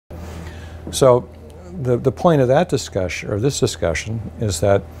So the point of that discussion, or this discussion, is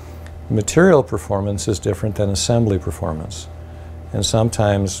that material performance is different than assembly performance. And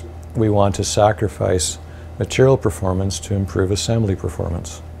sometimes we want to sacrifice material performance to improve assembly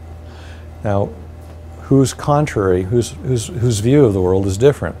performance. Now, whose view of the world is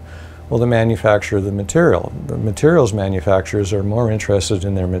different? Well, the manufacturer of the material. The materials manufacturers are more interested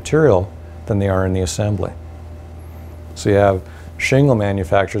in their material than they are in the assembly. So you have shingle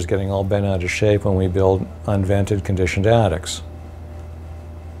manufacturers getting all bent out of shape when we build unvented conditioned attics.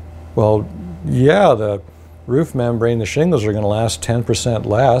 Well, yeah, the roof membrane, the shingles are going to last 10%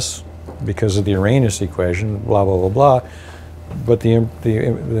 less because of the Arrhenius equation, blah, blah, blah, blah. But the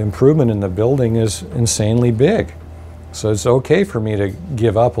improvement in the building is insanely big. So it's okay for me to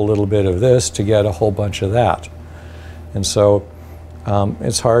give up a little bit of this to get a whole bunch of that. And so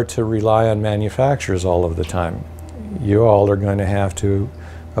it's hard to rely on manufacturers all of the time. You all are going to have to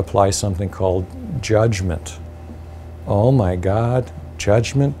apply something called judgment. Oh my God,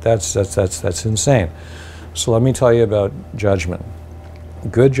 judgment? That's insane. So let me tell you about judgment.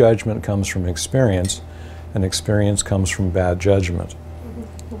 Good judgment comes from experience, and experience comes from bad judgment.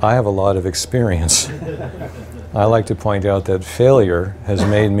 I have a lot of experience. I like to point out that failure has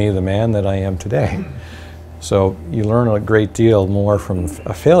made me the man that I am today. So you learn a great deal more from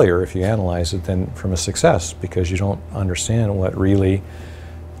a failure if you analyze it than from a success, because you don't understand what really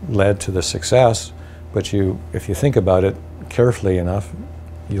led to the success. But if you think about it carefully enough,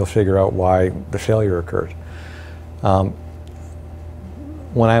 you'll figure out why the failure occurred.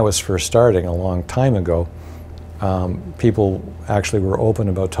 When I was first starting a long time ago, people actually were open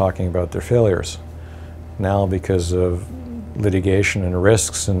about talking about their failures. Now, because of litigation and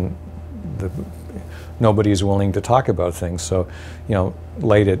risks, and nobody's willing to talk about things. So,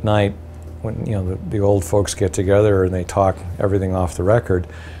 late at night, when the old folks get together and they talk everything off the record,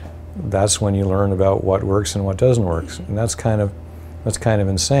 that's when you learn about what works and what doesn't work, and that's kind of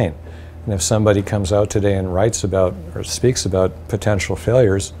insane. And if somebody comes out today and writes about or speaks about potential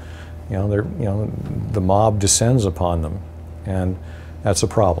failures, the mob descends upon them, and that's a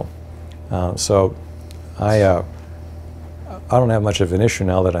problem. So I don't have much of an issue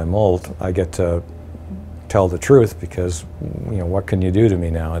now that I'm old. I get to tell the truth because, what can you do to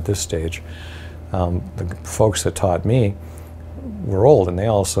me now at this stage? The folks that taught me were old, and they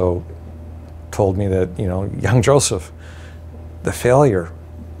also told me that, young Joseph, the failure,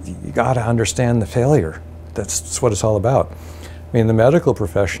 you got to understand the failure. That's what it's all about. I mean, the medical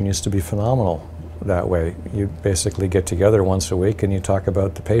profession used to be phenomenal that way. You basically get together once a week and you talk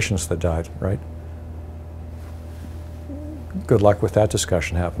about the patients that died, right? Good luck with that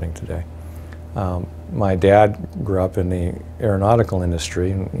discussion happening today. My dad grew up in the aeronautical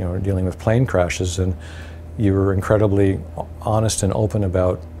industry, and dealing with plane crashes, and you were incredibly honest and open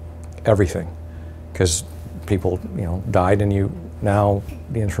about everything, because people died, and now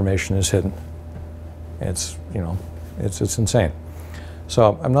the information is hidden. It's it's insane.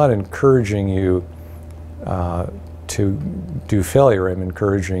 So I'm not encouraging you to do failure. I'm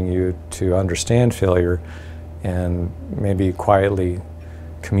encouraging you to understand failure and maybe quietly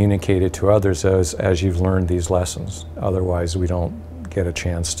communicate it to others as you've learned these lessons. Otherwise, we don't get a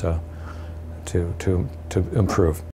chance to improve.